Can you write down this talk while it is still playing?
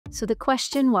So the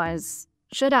question was,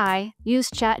 should I use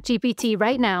ChatGPT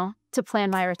right now to plan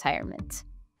my retirement?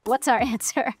 What's our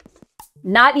answer?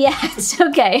 Not yet.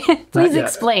 Okay, please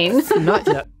explain. Not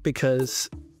yet, because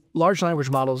large language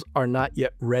models are not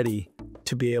yet ready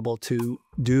to be able to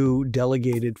do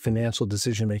delegated financial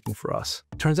decision-making for us.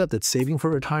 Turns out that saving for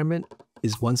retirement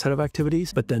is one set of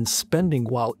activities, but then spending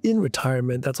while in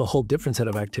retirement, that's a whole different set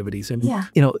of activities. And,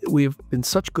 you know, we've been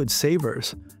such good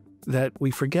savers that we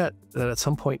forget that at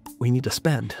some point we need to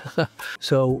spend.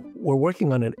 So we're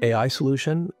working on an AI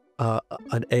solution,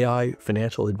 an AI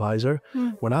financial advisor.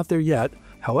 We're not there yet.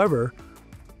 However,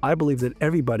 I believe that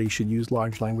everybody should use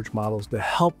large language models to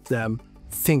help them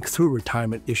think through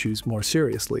retirement issues more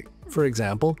seriously. For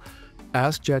example,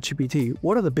 ask ChatGPT,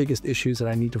 what are the biggest issues that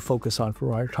I need to focus on for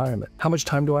my retirement? How much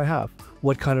time do I have?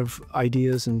 What kind of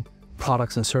ideas and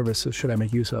products and services should I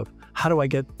make use of? How do I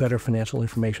get better financial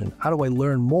information? How do I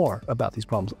learn more about these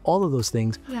problems? All of those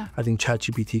things, I think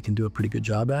ChatGPT can do a pretty good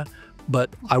job at, but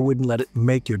I wouldn't let it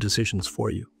make your decisions for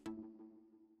you.